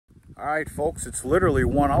Alright folks, it's literally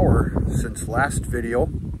 1 hour since last video.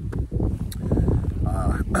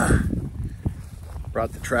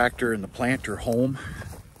 Brought the tractor and the planter home.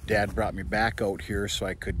 Dad brought me back out here so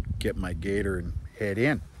I could get my gator and head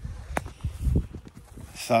in.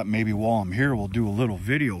 Thought maybe while I'm here we'll do a little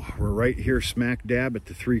video. We're right here smack dab at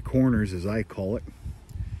the three corners, as I call it.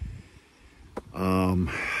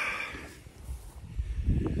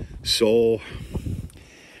 So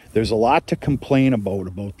there's a lot to complain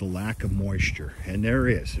about the lack of moisture, and there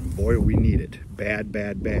is, and boy we need it bad.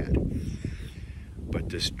 But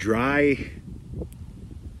this dry,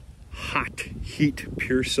 hot heat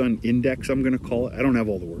pure sun index, I'm gonna call it, I don't have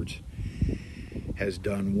all the words, has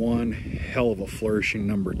done one hell of a flourishing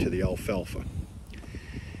number to the alfalfa.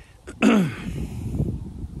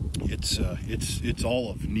 It's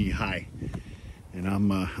all of knee high, and I'm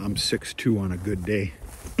 6'2" on a good day.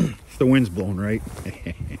 If the wind's blowing right.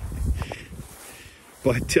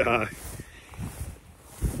 But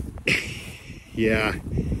yeah,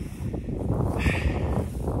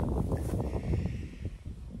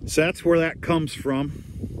 so that's where that comes from.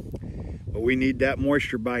 But we need that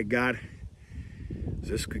moisture, by God.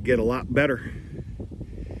 This could get a lot better.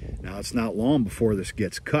 Now it's not long before this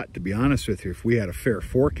gets cut, to be honest with you. If we had a fair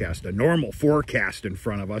forecast, a normal forecast in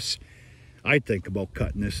front of us, I'd think about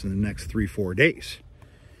cutting this in the next 3-4 days.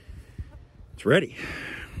 It's ready.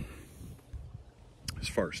 As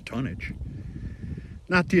far as tonnage,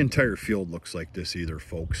 not the entire field looks like this either,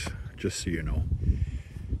 folks, just so you know.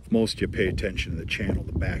 If most of you pay attention to the channel,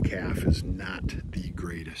 the back half is not the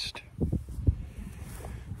greatest.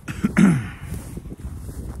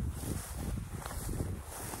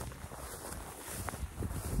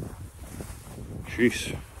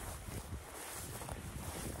 Jeez.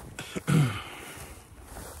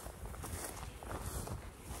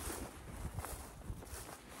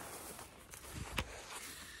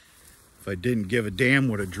 If I didn't give a damn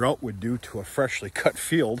what a drought would do to a freshly cut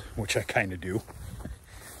field, which I kind of do.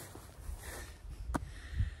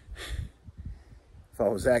 If I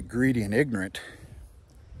was that greedy and ignorant,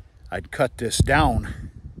 I'd cut this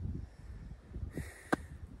down,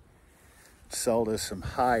 sell this some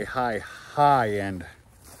high end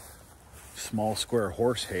small square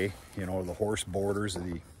horse hay, you know, the horse borders,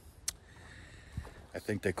 I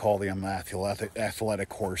think they call them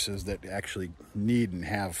athletic horses that actually need and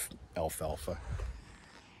have alfalfa.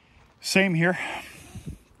 Same here.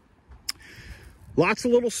 Lots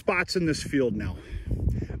of little spots in this field now.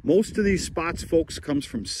 Most of these spots, folks, comes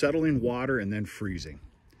from settling water and then freezing.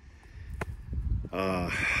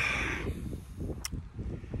 But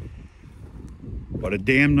a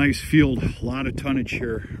damn nice field. A lot of tonnage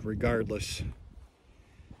here regardless.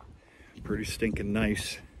 Pretty stinking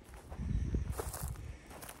nice.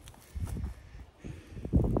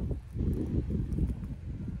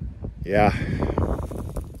 Yeah,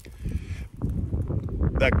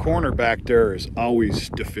 that corner back there is always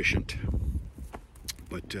deficient,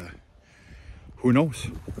 but who knows?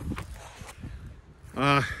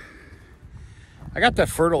 I got that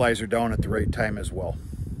fertilizer down at the right time as well.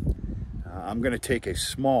 I'm going to take a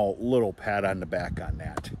small little pat on the back on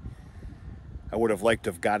that. I would have liked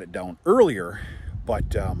to have got it down earlier,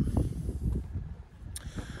 but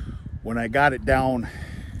when I got it down,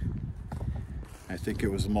 I think it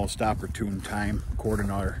was the most opportune time, according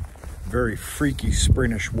to our very freaky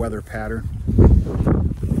springish weather pattern.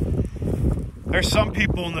 There's some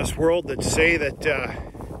people in this world that say that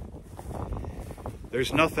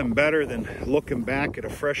there's nothing better than looking back at a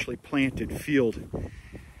freshly planted field.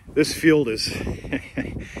 This field is,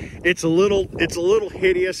 it's a little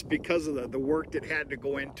hideous because of the work that had to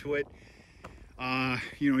go into it.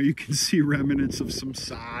 You know, you can see remnants of some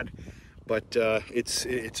sod, but it's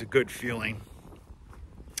a good feeling.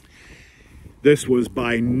 This was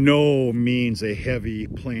by no means a heavy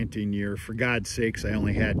planting year. For God's sakes, I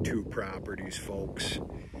only had 2 properties, folks.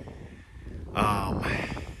 I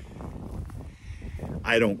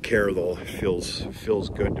don't care though. It feels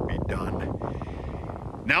good to be done.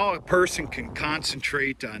 Now a person can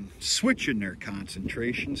concentrate on switching their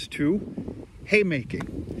concentrations to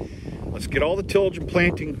haymaking. Let's get all the tillage and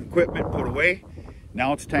planting equipment put away.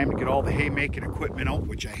 Now it's time to get all the haymaking equipment out,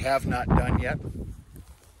 which I have not done yet.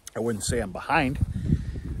 I wouldn't say I'm behind,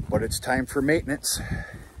 but it's time for maintenance.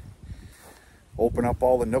 Open up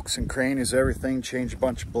all the nooks and crannies, everything, change a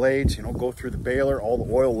bunch of blades, you know, go through the baler, all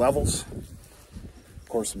the oil levels. Of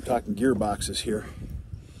course, I'm talking gearboxes here.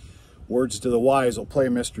 Words to the wise will play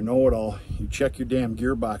Mr. Know-It-All. You check your damn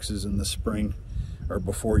gearboxes in the spring or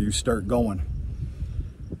before you start going.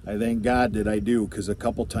 I thank God that I do, because a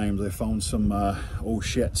couple times I found some oh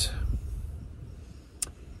shits.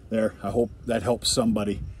 There, I hope that helps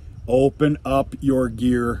somebody. Open up your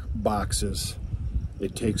gear boxes.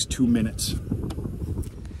 It takes 2 minutes.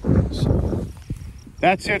 So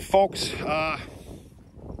that's it, folks. I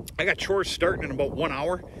got chores starting in about 1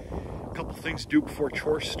 hour. A couple things to do before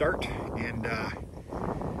chores start, and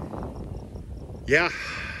yeah,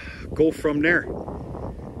 go from there.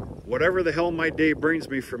 Whatever the hell my day brings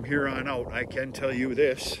me from here on out, I can tell you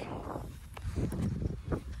this: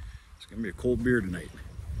 it's gonna be a cold beer tonight.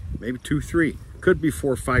 Maybe 2, 3, could be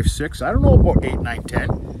 4, 5, 6. I don't know about 8, 9, 10.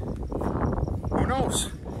 Who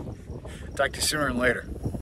knows? Talk to you sooner and later.